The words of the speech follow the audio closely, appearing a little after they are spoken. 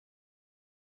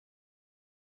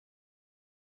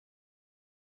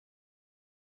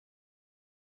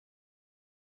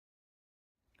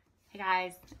Hey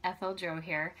guys, Ethel Joe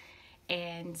here,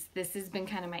 and this has been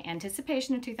kind of my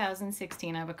anticipation of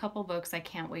 2016. I have a couple books I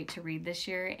can't wait to read this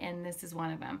year, and this is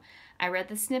one of them. I read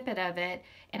the snippet of it,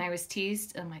 and I was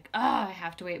teased. I'm like, oh, I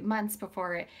have to wait months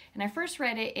before it. And I first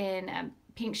read it in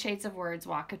Pink Shades of Words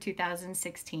Walk of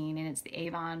 2016, and it's the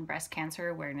Avon Breast Cancer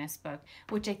Awareness book,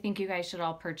 which I think you guys should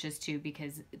all purchase too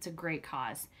because it's a great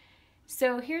cause.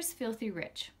 So here's Filthy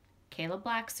Rich, Caleb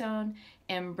Blackstone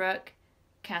and Brooke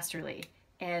Casterley.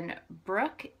 And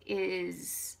Brooke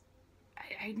is,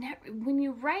 I never, when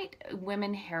you write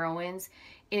women heroines,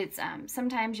 it's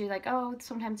sometimes you're like, oh,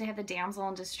 sometimes they have the damsel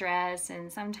in distress,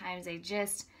 and sometimes they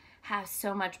just have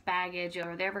so much baggage,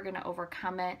 or they're ever going to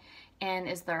overcome it. And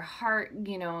is their heart,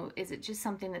 is it just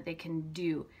something that they can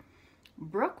do?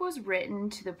 Brooke was written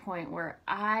to the point where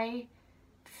I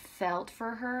felt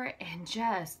for her and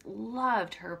just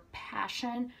loved her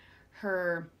passion,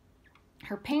 her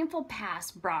painful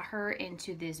past brought her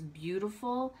into this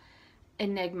beautiful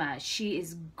enigma. She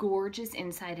is gorgeous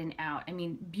inside and out. I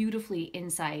mean, beautifully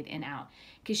inside and out.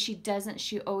 Because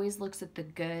she always looks at the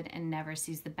good and never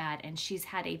sees the bad. And she's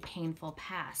had a painful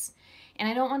past. And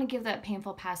I don't want to give that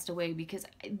painful past away because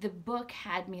the book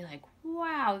had me like,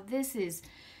 wow, this is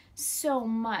so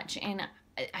much. And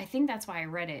I think that's why I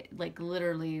read it, like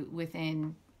literally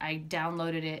I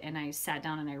downloaded it and I sat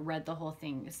down and I read the whole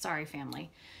thing. Sorry,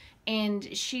 family.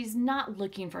 And she's not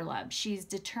looking for love. She's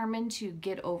determined to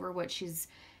get over what she's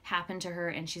happened to her,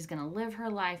 and she's going to live her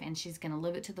life, and she's going to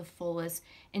live it to the fullest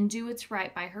and do what's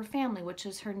right by her family, which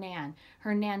is her nan.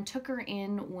 Her nan took her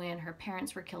in when her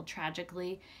parents were killed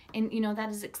tragically, and that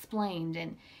is explained.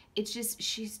 And it's just,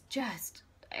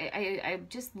 I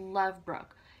just love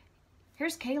Brooke.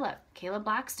 Here's Caleb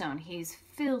Blackstone. He's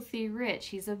filthy rich.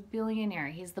 He's a billionaire.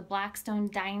 He's the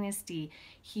Blackstone dynasty.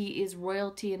 He is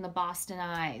royalty in the Boston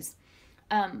eyes.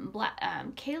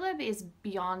 Caleb is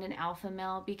beyond an alpha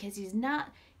male because he's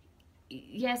not,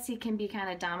 yes, he can be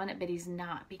kind of dominant, but he's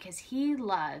not, because he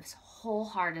loves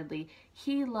wholeheartedly.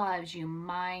 He loves you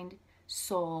mind,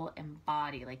 soul, and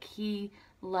body. Like, he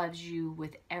loves you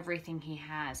with everything he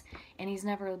has, and he's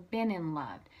never been in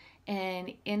love.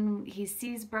 And he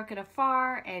sees Brooke at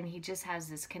afar, and he just has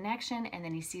this connection, and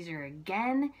then he sees her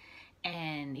again,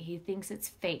 and he thinks it's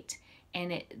fate.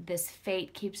 And this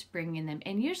fate keeps bringing them.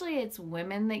 And usually it's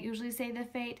women that usually say the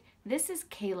fate. This is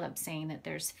Caleb saying that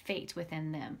there's fate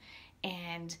within them.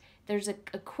 And there's a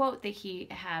quote that he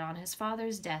had on his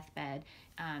father's deathbed.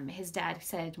 His dad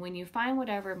said, "When you find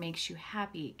whatever makes you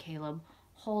happy, Caleb,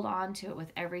 hold on to it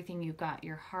with everything you've got.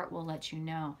 Your heart will let you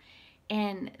know."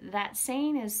 And that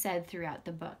saying is said throughout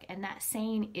the book. And that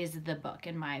saying is the book,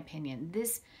 in my opinion.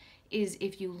 This is,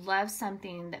 if you love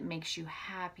something that makes you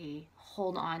happy,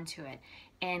 hold on to it.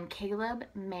 And Caleb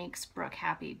makes Brooke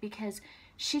happy because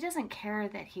she doesn't care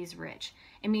that he's rich.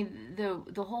 I mean,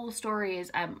 the whole story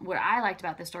is, what I liked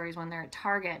about the story is when they're at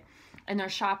Target and they're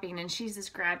shopping, and she's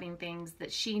just grabbing things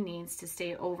that she needs to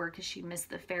stay over because she missed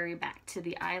the ferry back to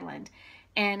the island.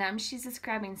 And she's just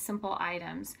grabbing simple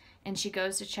items, and she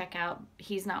goes to check out.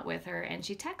 He's not with her, and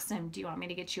she texts him, "Do you want me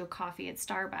to get you a coffee at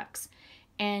Starbucks?"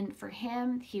 And for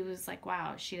him, he was like,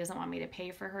 wow, she doesn't want me to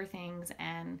pay for her things,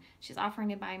 and she's offering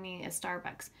to buy me a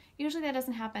Starbucks. Usually that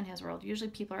doesn't happen in his world. Usually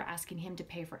people are asking him to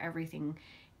pay for everything.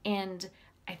 And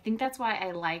I think that's why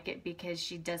I like it, because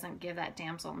she doesn't give that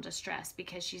damsel in distress,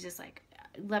 because she's just like,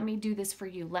 let me do this for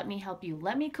you. Let me help you.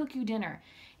 Let me cook you dinner.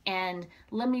 And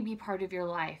let me be part of your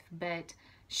life. But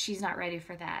she's not ready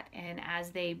for that. And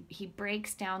as he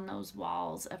breaks down those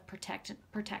walls of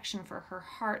protection for her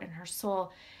heart and her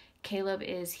soul, Caleb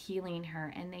is healing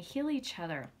her, and they heal each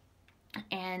other.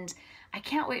 And I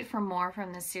can't wait for more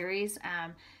from this series.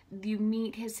 You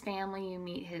meet his family, you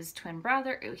meet his twin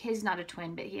brother. He's not a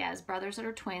twin, but he has brothers that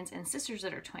are twins and sisters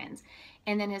that are twins,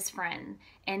 and then his friend.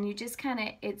 And you just kind of,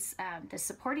 it's the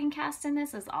supporting cast in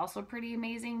this is also pretty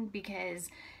amazing, because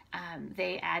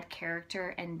they add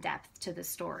character and depth to the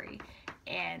story.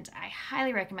 And I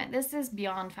highly recommend. This is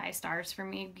beyond 5 stars for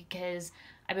me, because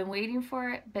I've been waiting for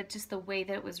it, but just the way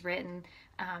that it was written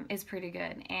is pretty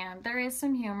good. And there is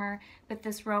some humor, but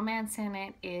this romance in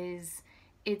it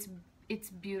it's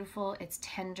beautiful, it's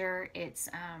tender, it's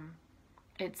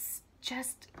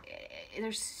just,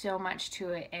 there's so much to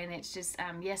it. And it's just,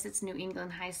 yes, it's New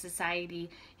England high society,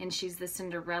 and she's the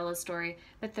Cinderella story,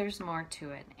 but there's more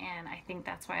to it, and I think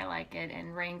that's why I like it.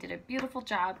 And Raine did a beautiful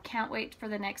job. Can't wait for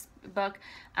the next book.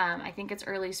 I think it's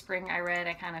early spring.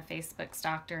 I kind of Facebook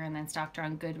stalked her and then stalked her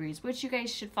on Goodreads, which you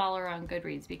guys should follow her on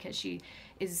Goodreads, because she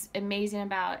is amazing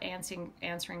about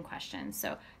answering questions.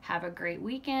 So have a great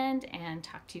weekend, and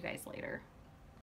talk to you guys later.